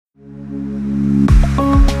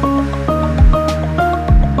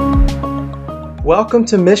Welcome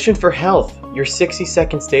to Mission for Health, your 60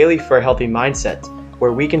 seconds daily for a healthy mindset,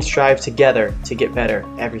 where we can strive together to get better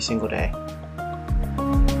every single day.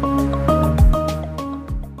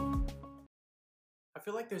 I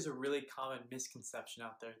feel like there's a really common misconception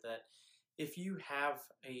out there that if you have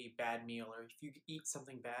a bad meal or if you eat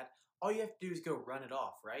something bad, all you have to do is go run it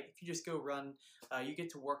off, right? If you just go run, you get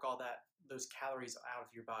to work all those calories out of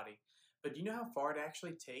your body. But do you know how far it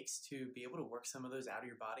actually takes to be able to work some of those out of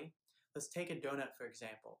your body? Let's take a donut for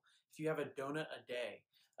example. If you have a donut a day,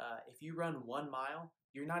 if you run 1 mile,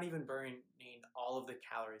 you're not even burning all of the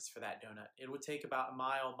calories for that donut. It would take about a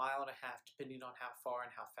mile, mile and a half, depending on how far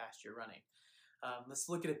and how fast you're running. Let's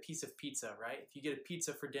look at a piece of pizza, right? If you get a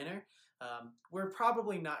pizza for dinner, we're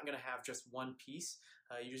probably not going to have just one piece.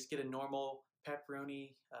 You just get a normal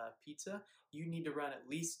pepperoni pizza. You need to run at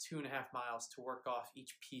least 2.5 miles to work off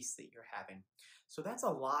each piece that you're having. So that's a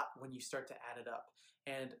lot when you start to add it up.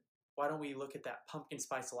 And why don't we look at that pumpkin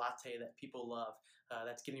spice latte that people love?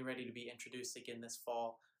 That's getting ready to be introduced again this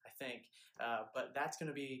fall, I think. But that's going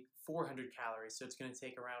to be 400 calories, so it's going to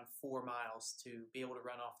take around 4 miles to be able to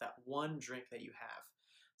run off that one drink that you have.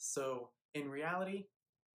 So in reality,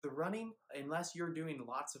 the running, unless you're doing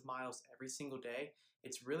lots of miles every single day,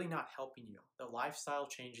 it's really not helping you. The lifestyle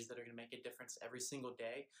changes that are going to make a difference every single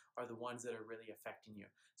day are the ones that are really affecting you.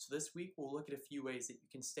 So this week we'll look at a few ways that you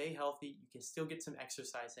can stay healthy, you can still get some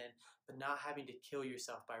exercise in, but not having to kill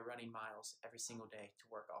yourself by running miles every single day to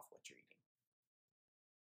work off what you're eating.